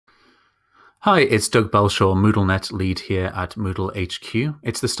Hi, it's Doug Belshaw, Moodlenet lead here at Moodle HQ.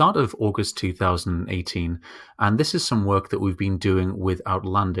 It's the start of August 2018, and this is some work that we've been doing with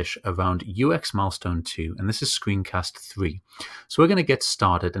Outlandish around UX Milestone 2, and this is screencast 3. So we're going to get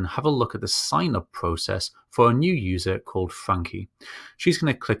started and have a look at the sign-up process for a new user called Frankie. She's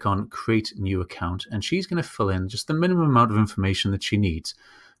going to click on Create New Account, and she's going to fill in just the minimum amount of information that she needs.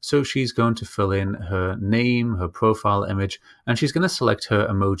 So she's going to fill in her name, her profile image, and she's going to select her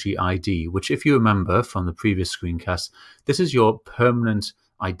emoji ID, which if you remember from the previous screencast, this is your permanent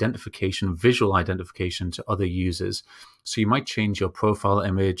identification, visual identification to other users. So you might change your profile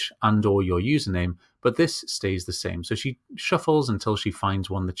image and or your username, but this stays the same. So she shuffles until she finds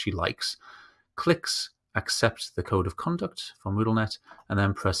one that she likes, clicks accept the code of conduct from Moodlenet, and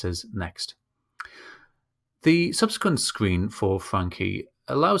then presses next. The subsequent screen for Frankie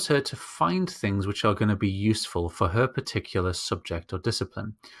allows her to find things which are going to be useful for her particular subject or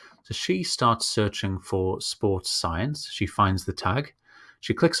discipline. So she starts searching for sports science. She finds the tag,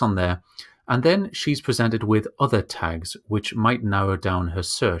 she clicks on there, and then she's presented with other tags which might narrow down her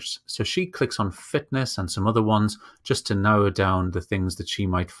search. So she clicks on fitness and some other ones just to narrow down the things that she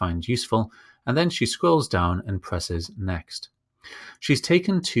might find useful, and then she scrolls down and presses next. She's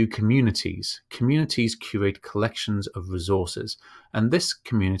taken to communities. Communities curate collections of resources, and this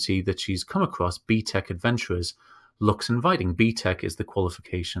community that she's come across, BTech Adventurers, looks inviting. BTech is the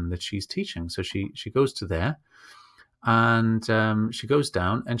qualification that she's teaching. So she goes to there, and she goes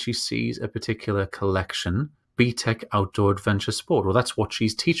down and she sees a particular collection, BTech Outdoor Adventure Sport. Well, that's what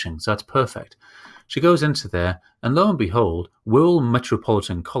she's teaching, so that's perfect. She goes into there, and lo and behold, Wirral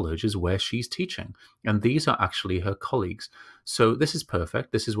Metropolitan College is where she's teaching, and these are actually her colleagues. So this is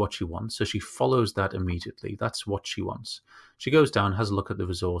perfect. This is what she wants. So she follows that immediately. That's what she wants. She goes down, has a look at the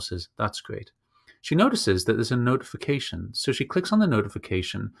resources. That's great. She notices that there's a notification. So she clicks on the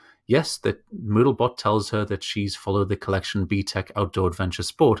notification. Yes, that Moodlebot tells her that she's followed the collection BTech Outdoor Adventure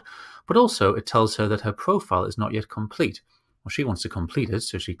Sport, but also it tells her that her profile is not yet complete. Well, she wants to complete it,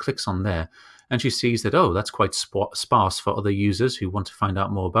 so she clicks on there, and she sees that, oh, that's quite sparse for other users who want to find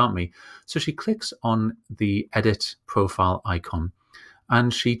out more about me. So she clicks on the edit profile icon,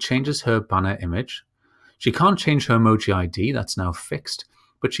 and she changes her banner image. She can't change her emoji ID, that's now fixed,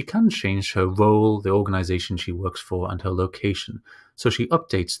 but she can change her role, the organization she works for, and her location. So she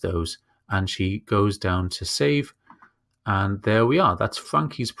updates those, and she goes down to save, and there we are. That's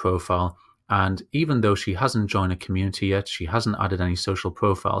Frankie's profile. And even though she hasn't joined a community yet, she hasn't added any social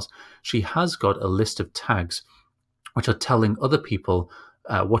profiles, she has got a list of tags which are telling other people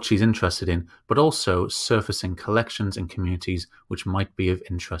what she's interested in, but also surfacing collections and communities which might be of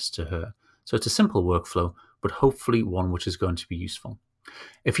interest to her. So it's a simple workflow, but hopefully one which is going to be useful.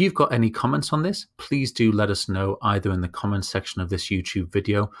 If you've got any comments on this, please do let us know either in the comments section of this YouTube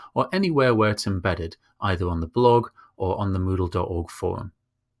video or anywhere where it's embedded, either on the blog or on the Moodle.org forum.